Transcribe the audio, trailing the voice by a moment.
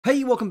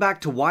Hey, welcome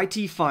back to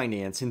YT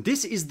Finance, and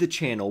this is the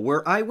channel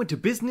where I went to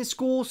business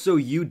school so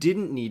you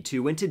didn't need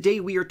to, and today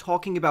we are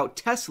talking about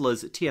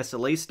Tesla's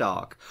TSLA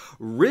stock,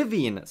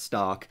 Rivian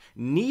stock,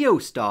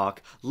 NIO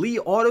stock, Li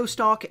Auto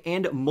stock,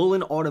 and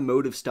Mullen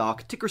Automotive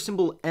stock, ticker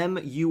symbol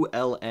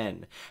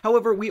MULN.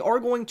 However, we are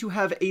going to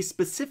have a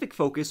specific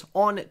focus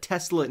on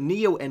Tesla,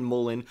 NIO, and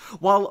Mullen,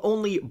 while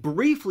only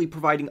briefly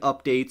providing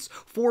updates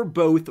for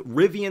both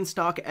Rivian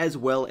stock as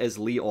well as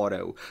Li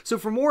Auto. So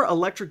for more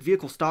electric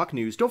vehicle stock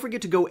news, don't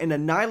forget to go and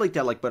annihilate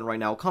that like button right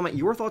now. Comment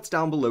your thoughts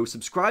down below.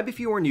 Subscribe if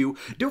you are new.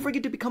 Don't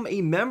forget to become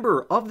a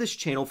member of this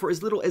channel for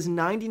as little as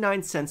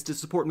 99 cents to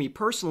support me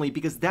personally,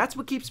 because that's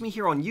what keeps me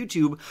here on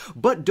YouTube.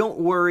 But don't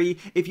worry,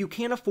 if you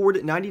can't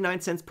afford 99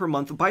 cents per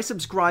month, by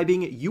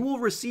subscribing, you will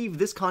receive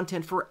this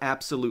content for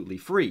absolutely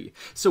free.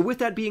 So with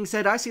that being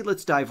said, I say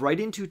let's dive right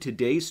into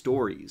today's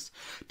stories.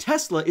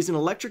 Tesla is an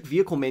electric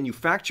vehicle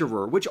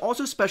manufacturer, which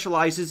also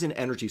specializes in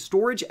energy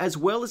storage as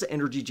well as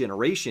energy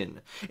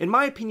generation. In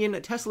my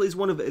opinion, Tesla is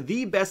one of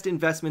the best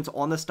investments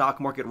on the stock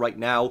market right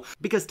now,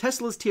 because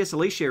Tesla's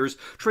TSLA shares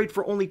trade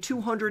for only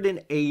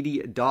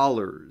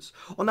 $280.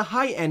 On the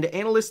high end,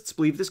 analysts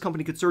believe this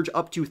company could surge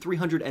up to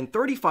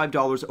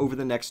 $335 over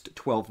the next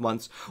 12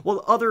 months,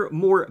 while other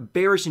more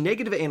bearish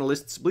negative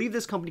analysts believe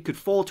this company could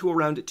fall to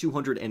around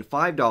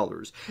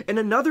 $205. In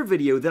another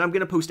video that I'm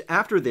going to post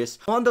after this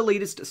on the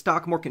latest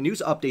stock market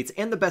news updates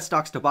and the best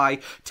stocks to buy,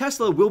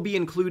 Tesla will be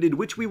included,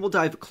 which we will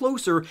dive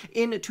closer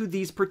into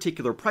these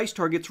particular price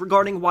targets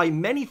regarding why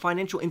many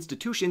financial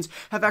institutions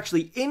have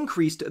actually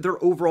increased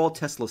their overall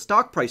Tesla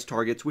stock price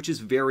targets, which is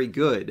very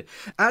good.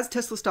 As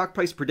Tesla stock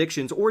price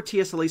predictions or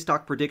TSLA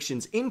stock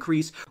predictions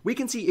increase, we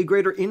can see a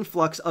greater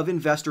influx of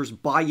investors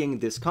buying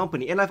this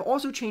company. And I've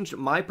also changed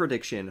my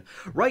prediction.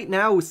 Right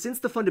now, since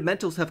the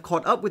fundamentals have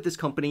caught up with this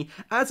company,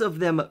 as of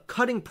them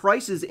cutting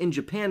prices in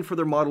Japan for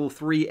their Model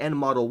 3 and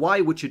Model Y,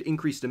 which should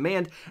increase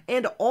demand,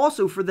 and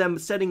also for them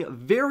setting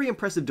very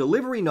impressive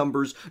delivery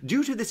numbers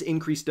due to this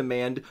increased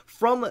demand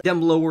from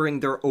them lowering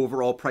their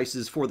overall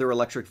prices for their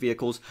electric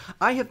vehicles,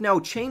 I have now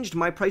changed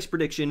my price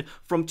prediction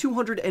from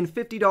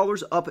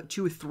 $250 up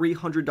to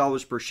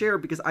 $300 per share,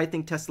 because I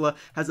think Tesla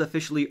has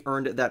officially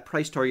earned that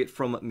price target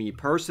from me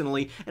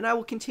personally, and I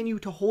will continue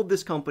to hold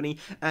this company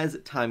as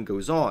time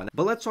goes on.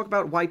 But let's talk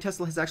about why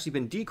Tesla has actually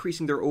been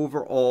decreasing their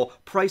overall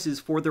prices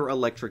for their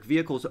electric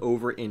vehicles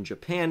over in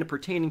Japan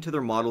pertaining to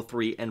their Model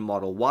 3 and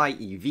Model Y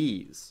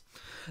EVs.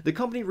 The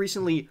company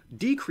recently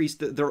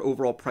decreased their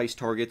overall price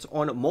targets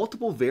on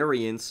multiple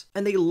variants,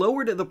 and they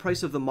lowered the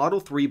price of the Model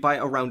 3 by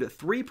around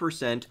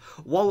 3%,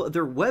 while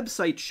their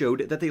website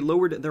showed that they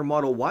lowered their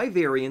Model Y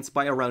variants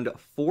by around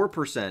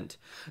 4%.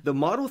 The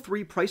Model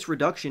 3 price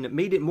reduction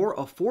made it more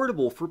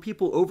affordable for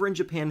people over in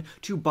Japan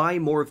to buy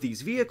more of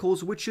these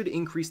vehicles, which should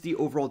increase the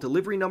overall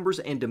delivery numbers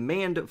and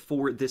demand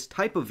for this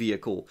type of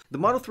vehicle. The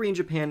Model 3 in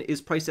Japan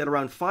is priced at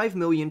around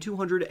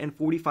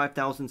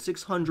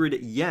 5,245,600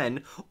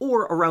 yen,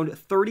 or around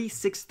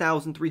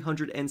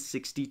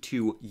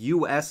 $36,362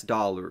 US.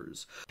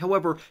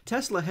 However,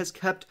 Tesla has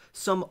kept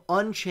some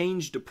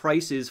unchanged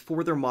prices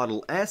for their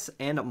Model S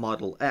and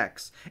Model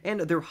X,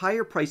 and their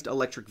higher priced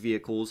electric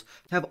vehicles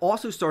have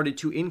also started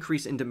to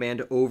increase in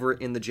demand over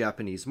in the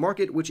Japanese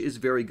market, which is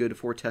very good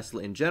for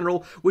Tesla in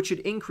general, which should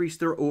increase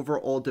their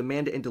overall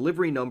demand and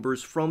delivery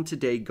numbers from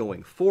today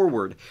going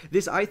forward.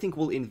 This, I think,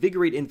 will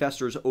invigorate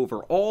investors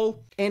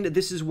overall, and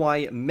this is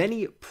why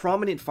many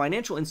prominent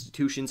financial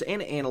institutions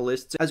and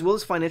analysts, as well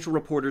as financial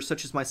reporters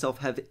such as myself,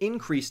 have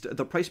increased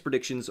the price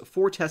predictions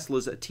for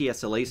Tesla's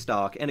TSLA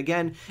stock. And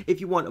again,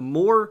 if you want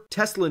more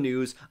Tesla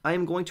news, I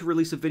am going to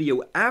release a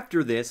video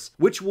after this,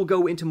 which will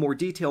go into more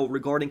detail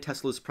regarding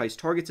Tesla's price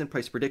targets and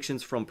price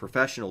predictions from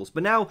professionals.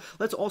 But now,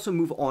 let's also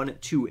move on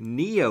to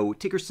NIO,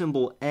 ticker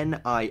symbol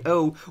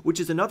NIO, which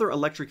is another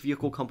electric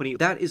vehicle company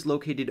that is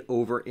located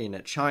over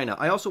in China.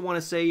 I also want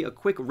to say a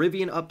quick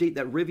Rivian update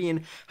that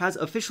Rivian has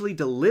officially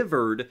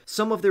delivered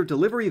some of their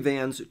delivery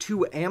vans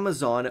to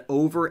Amazon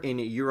over in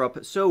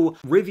Europe. So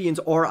Rivian's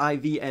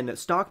RIVN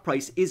stock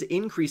price is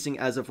increasing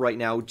as of right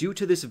now due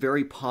to this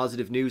very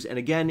positive news. And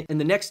again, in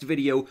the next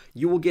video,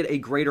 you will get a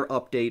greater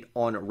update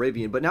on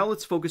Rivian. But now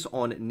let's focus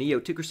on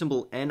NIO, ticker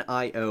symbol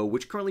NIO,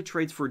 which currently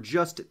trades for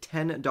just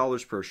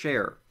 $10 per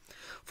share.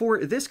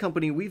 For this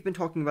company, we've been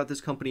talking about this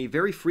company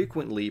very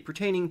frequently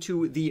pertaining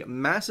to the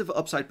massive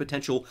upside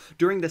potential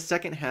during the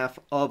second half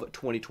of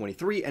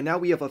 2023, and now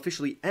we have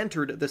officially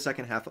entered the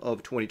second half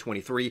of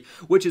 2023,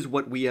 which is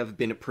what we have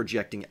been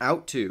projecting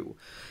out to.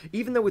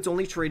 Even though it's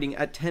only trading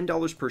at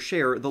 $10 per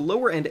share, the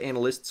lower-end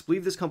analysts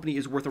believe this company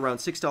is worth around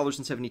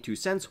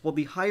 $6.72, while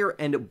the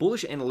higher-end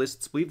bullish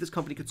analysts believe this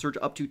company could surge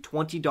up to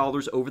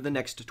 $20 over the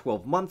next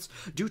 12 months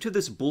due to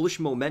this bullish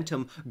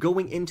momentum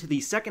going into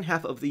the second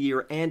half of the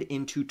year and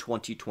into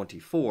 2024.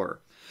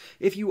 2024.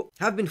 If you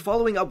have been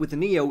following up with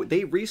NIO,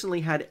 they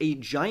recently had a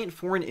giant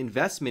foreign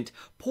investment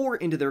pour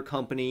into their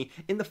company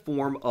in the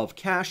form of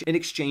cash in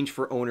exchange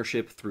for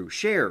ownership through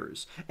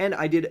shares. And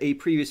I did a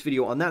previous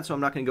video on that, so I'm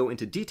not going to go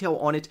into detail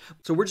on it.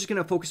 So we're just going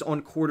to focus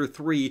on quarter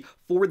 3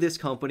 for this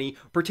company,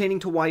 pertaining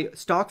to why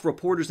stock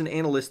reporters and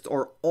analysts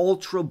are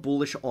ultra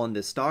bullish on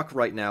this stock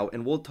right now,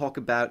 and we'll talk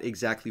about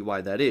exactly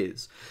why that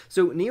is.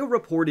 So NIO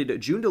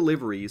reported June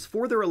deliveries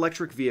for their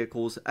electric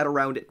vehicles at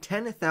around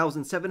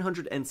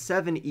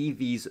 10,707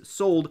 EVs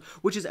sold,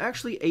 which is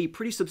actually a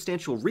pretty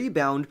substantial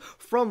rebound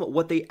from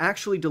what they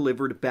actually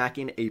delivered back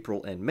in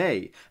April and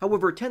May.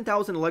 However,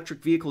 10,000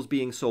 electric vehicles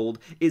being sold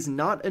is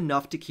not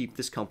enough to keep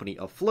this company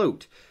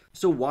afloat.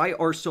 So why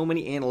are so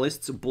many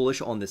analysts bullish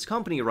on this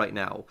company right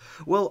now?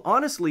 Well,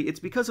 honestly, it's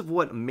because of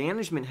what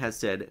management has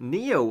said.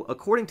 NIO,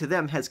 according to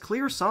them, has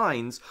clear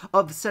signs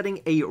of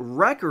setting a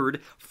record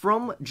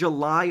from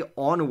July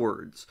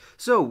onwards.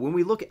 So when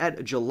we look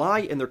at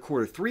July and their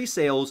quarter 3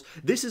 sales,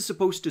 this is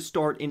supposed to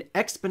start an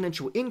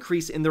exponential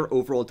increase in their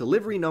overall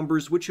delivery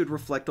numbers, which should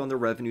reflect on their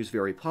revenues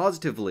very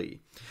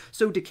positively.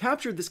 So to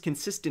capture this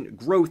consistent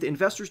growth,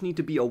 investors need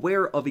to be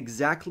aware of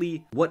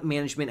exactly what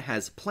management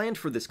has planned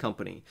for this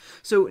company.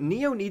 So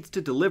NIO needs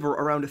to deliver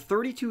around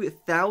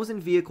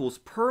 32,000 vehicles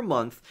per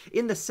month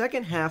in the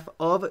second half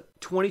of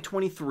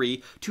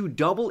 2023 to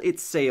double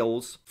its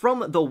sales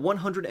from the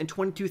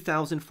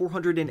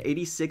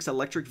 122,486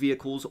 electric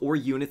vehicles or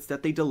units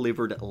that they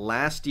delivered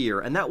last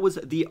year, and that was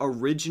the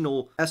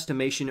original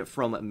estimation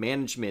from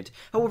management.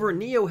 However,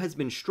 NIO has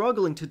been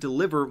struggling to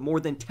deliver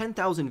more than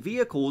 10,000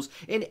 vehicles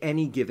in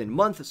any given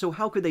month, so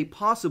how could they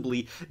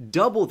possibly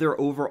double their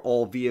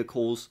overall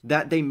vehicles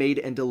that they made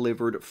and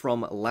delivered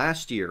from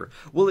last year?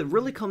 Well, it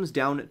really comes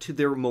down to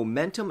their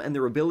momentum and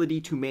their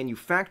ability to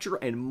manufacture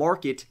and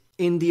market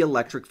in the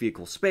electric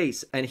vehicle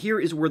space. And here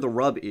is where the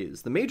rub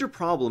is. The major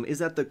problem is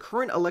that the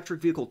current electric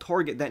vehicle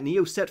target that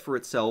NIO set for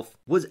itself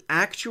was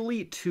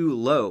actually too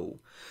low.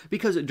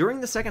 Because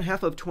during the second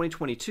half of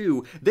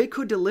 2022, they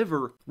could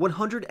deliver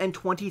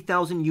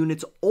 120,000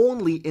 units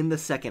only in the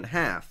second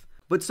half.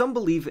 But some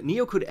believe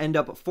NIO could end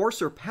up far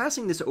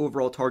surpassing this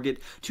overall target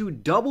to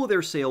double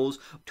their sales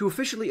to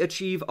officially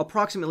achieve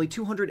approximately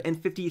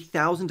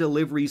 250,000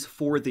 deliveries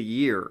for the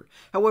year.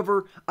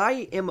 However,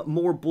 I am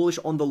more bullish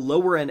on the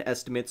lower end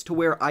estimates, to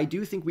where I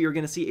do think we are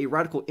going to see a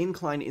radical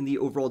incline in the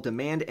overall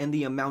demand and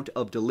the amount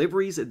of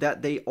deliveries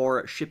that they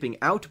are shipping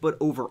out, but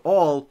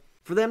overall,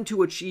 for them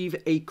to achieve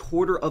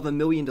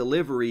 250,000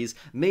 deliveries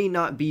may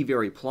not be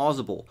very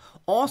plausible.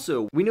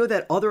 Also, we know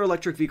that other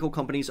electric vehicle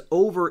companies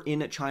over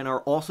in China are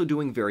also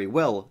doing very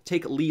well.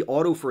 Take Li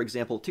Auto, for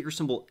example, ticker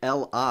symbol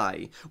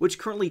LI, which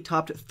currently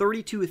topped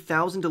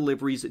 32,000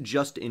 deliveries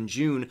just in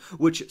June,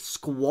 which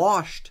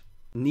squashed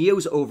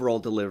NIO's overall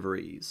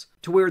deliveries,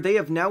 to where they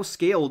have now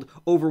scaled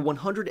over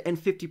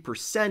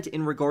 150%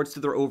 in regards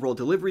to their overall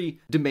delivery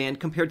demand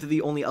compared to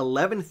the only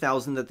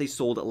 11,000 that they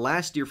sold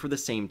last year for the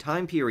same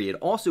time period.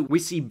 Also, we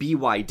see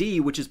BYD,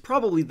 which is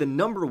probably the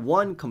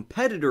 #1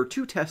 competitor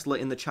to Tesla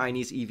in the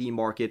Chinese EV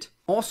market,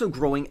 also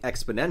growing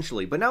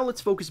exponentially. But now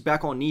let's focus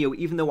back on NIO,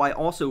 even though I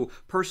also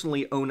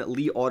personally own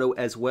Li Auto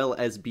as well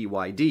as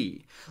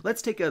BYD.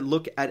 Let's take a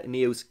look at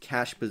NIO's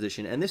cash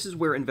position, and this is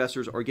where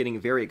investors are getting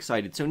very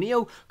excited. So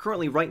NIO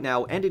currently right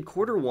now ended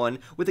quarter 1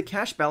 with a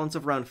cash balance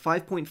of around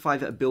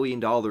 $5.5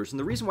 billion, and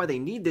the reason why they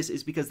need this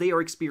is because they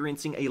are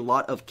experiencing a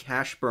lot of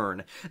cash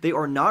burn. They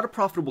are not a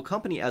profitable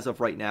company as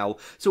of right now,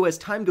 so as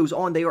time goes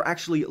on, they are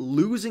actually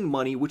losing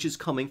money, which is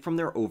coming from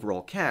their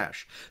overall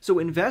cash. So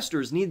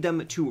investors need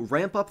them to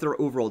ramp up their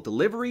overall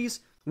deliveries,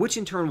 which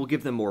in turn will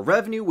give them more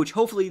revenue, which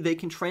hopefully they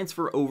can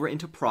transfer over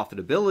into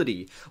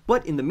profitability.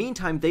 But in the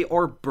meantime, they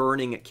are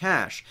burning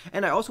cash.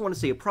 And I also want to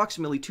say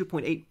approximately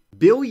 $2.8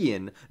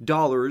 billion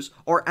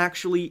are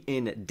actually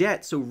in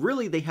debt. So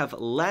really they have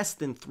less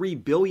than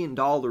 $3 billion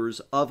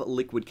of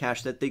liquid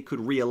cash that they could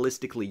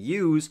realistically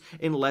use,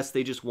 unless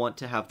they just want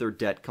to have their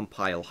debt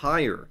compile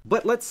higher.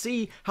 But let's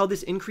see how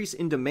this increase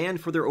in demand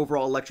for their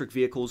overall electric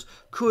vehicles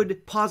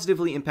could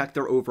positively impact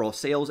their overall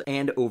sales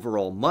and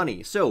overall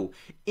money. So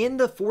in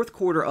the fourth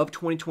quarter of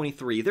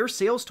 2023, their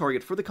sales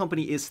target for the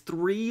company is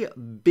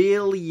 $3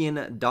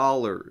 billion,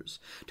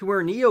 to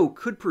where NIO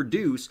could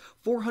produce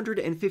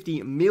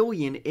 $450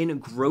 million in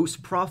gross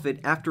profit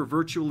after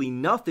virtually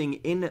nothing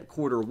in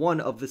quarter 1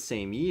 of the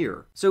same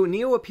year. So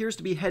NIO appears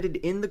to be headed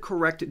in the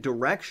correct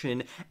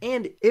direction,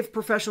 and if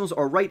professionals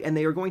are right and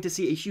they are going to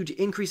see a huge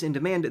increase in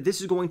demand, this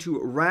is going to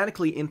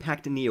radically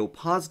impact NIO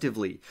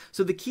positively.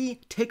 So the key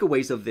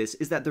takeaways of this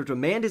is that their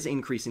demand is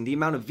increasing, the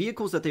amount of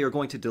vehicles that they are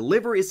going to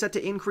deliver is set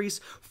to increase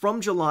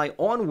from July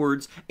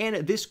onwards,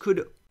 and this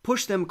could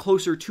push them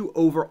closer to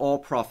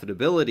overall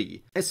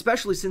profitability,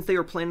 especially since they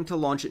are planning to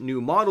launch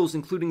new models,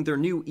 including their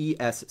new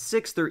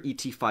ES6, their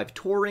ET5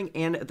 Touring,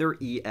 and their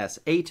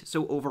ES8.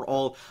 So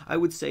overall, I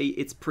would say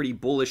it's pretty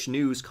bullish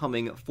news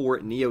coming for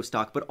NIO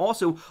stock, but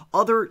also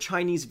other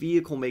Chinese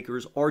vehicle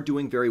makers are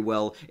doing very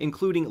well,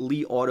 including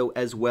Li Auto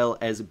as well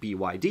as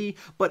BYD.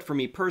 But for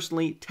me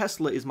personally,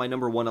 Tesla is my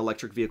 #1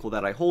 electric vehicle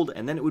that I hold,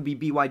 and then it would be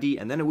BYD,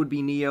 and then it would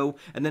be NIO,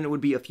 and then it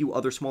would be a few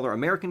other smaller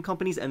American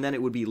companies, and then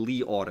it would be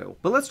Li Auto.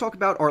 But let's talk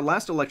about our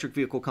last electric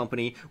vehicle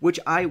company, which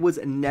I was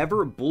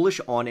never bullish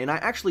on, and I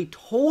actually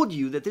told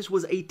you that this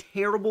was a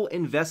terrible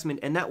investment,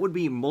 and that would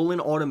be Mullen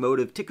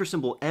Automotive, ticker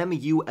symbol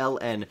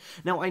MULN.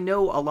 Now, I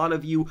know a lot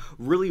of you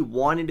really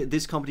wanted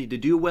this company to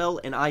do well,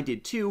 and I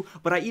did too,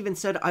 but I even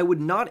said I would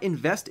not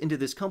invest into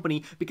this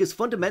company because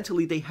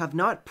fundamentally they have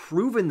not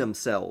proven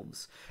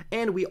themselves.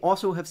 And we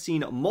also have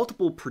seen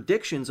multiple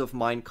predictions of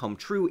mine come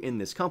true in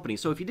this company.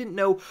 So if you didn't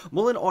know,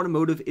 Mullen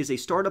Automotive is a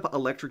startup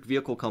electric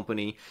vehicle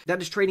company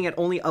that is trading at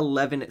only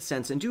 11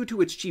 cents, and due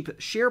to its cheap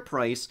share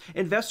price,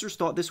 investors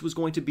thought this was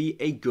going to be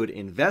a good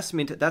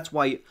investment. That's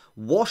why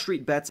Wall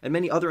Street Bets and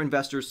many other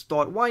investors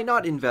thought, why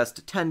not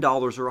invest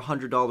 $10 or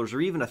 $100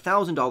 or even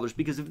 $1,000,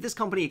 because if this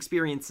company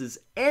experiences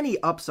any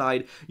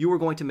upside, you are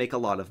going to make a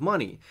lot of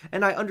money.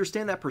 And I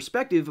understand that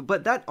perspective,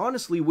 but that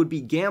honestly would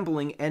be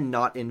gambling and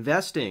not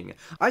investing.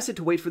 I said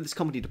to wait for this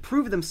company to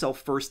prove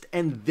themselves first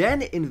and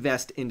then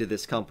invest into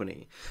this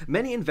company.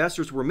 Many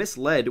investors were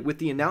misled with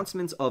the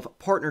announcements of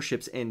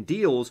partnerships and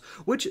deals,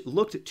 which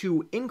looked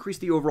to increase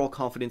the overall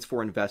confidence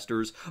for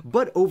investors,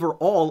 but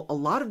overall, a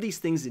lot of these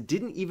things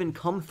didn't even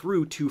come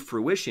through to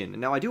fruition.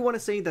 Now, I do want to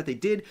say that they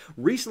did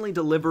recently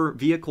deliver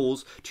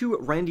vehicles to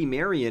Randy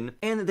Marion,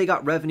 and they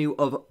got revenue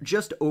of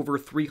just over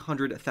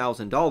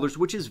 $300,000,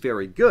 which is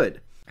very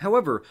good.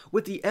 However,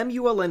 with the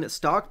MULN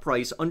stock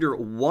price under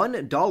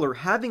 $1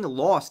 having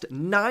lost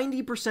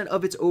 90%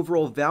 of its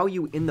overall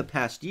value in the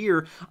past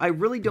year, I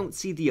really don't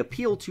see the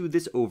appeal to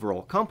this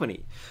overall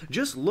company.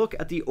 Just look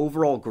at the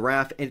overall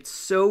graph, and it's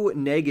so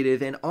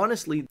negative, and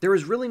honestly, there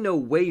is really no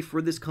way for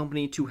this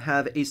company to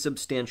have a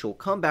substantial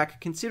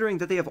comeback considering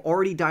that they have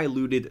already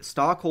diluted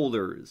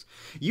stockholders.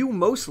 You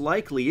most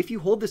likely, if you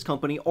hold this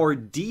company, are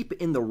deep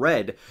in the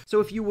red. So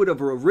if you would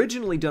have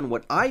originally done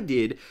what I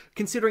did,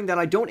 considering that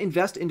I don't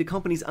invest into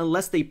companies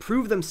unless they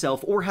prove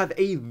themselves or have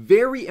a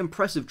very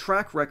impressive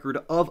track record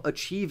of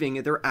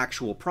achieving their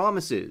actual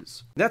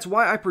promises. That's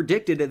why I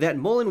predicted that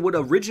Mullen would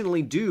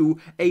originally do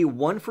a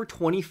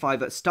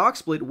 1-for-25 stock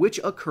split, which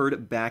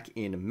occurred back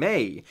in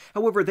May.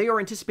 However, they are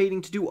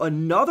anticipating to do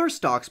another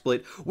stock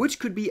split, which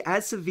could be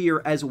as severe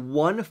as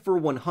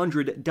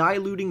 1-for-100,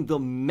 diluting the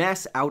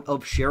mess out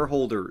of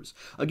shareholders.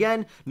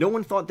 Again, no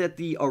one thought that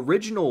the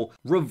original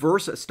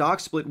reverse stock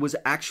split was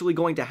actually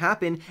going to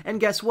happen, and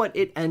guess what?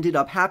 It ended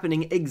up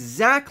happening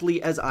exactly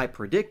as I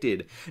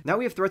predicted. Now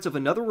we have threats of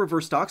another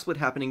reverse stock split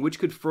happening, which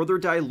could further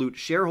dilute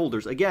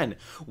shareholders. Again,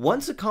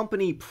 once a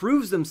company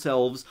proves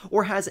themselves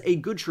or has a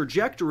good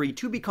trajectory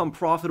to become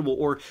profitable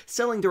or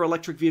selling their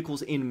electric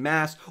vehicles in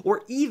mass,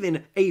 or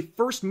even a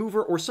first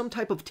mover or some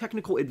type of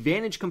technical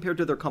advantage compared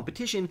to their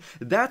competition,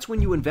 that's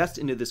when you invest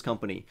into this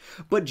company.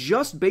 But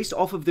just based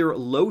off of their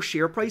low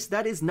share price,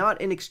 that is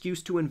not an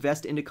excuse to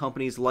invest into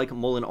companies like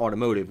Mullen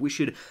Automotive. We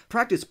should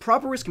practice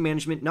proper risk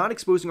management, not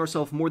exposing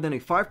ourselves more than a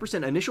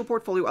 5% initial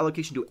portfolio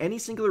allocation to any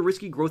singular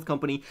risky growth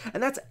company,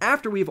 and that's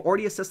after we have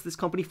already assessed this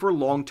company for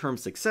long-term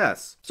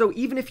success. So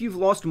even if you've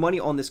lost money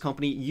on this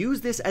company, use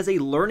this as a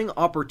learning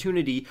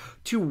opportunity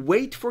to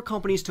wait for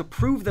companies to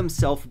prove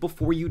themselves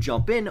before you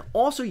jump in.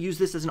 Also use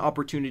this as an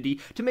opportunity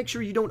to make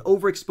sure you don't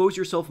overexpose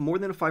yourself more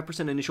than a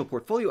 5% initial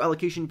portfolio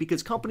allocation,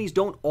 because companies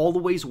don't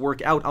always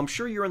work out. I'm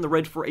sure you're in the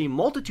red for a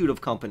multitude of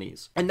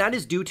companies, and that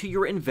is due to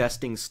your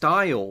investing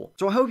style.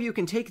 So I hope you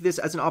can take this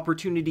as an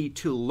opportunity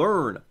to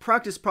learn,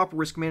 practice proper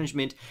risk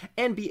management,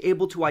 and be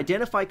able to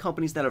identify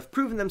companies that have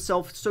proven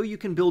themselves so you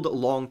can build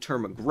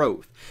long-term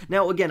growth.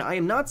 Now, again, I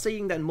am not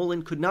saying that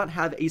Mullen could not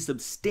have a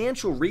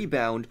substantial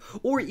rebound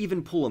or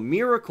even pull a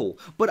miracle,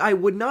 but I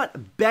would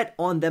not bet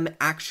on them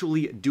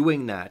actually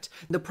doing that.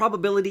 The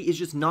probability is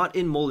just not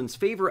in Mullen's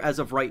favor as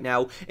of right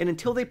now, and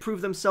until they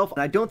prove themselves,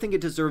 I don't think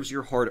it deserves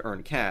your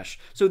hard-earned cash.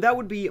 So that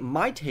would be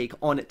my take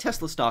on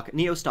Tesla stock,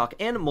 NIO stock,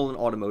 and Mullen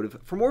Automotive.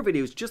 For more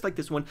videos just like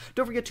this one,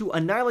 don't forget to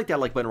annihilate that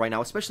like button right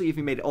now, especially if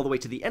you made it all the way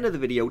to the end of the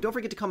video. Don't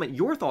forget to comment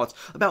your thoughts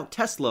about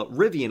Tesla,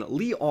 Rivian,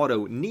 Li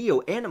Auto,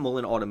 NIO, and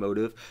Mullen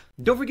Automotive.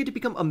 Don't forget to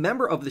become a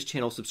member of this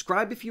channel,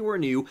 subscribe if you are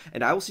new,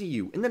 and I will see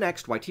you in the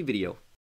next YT video.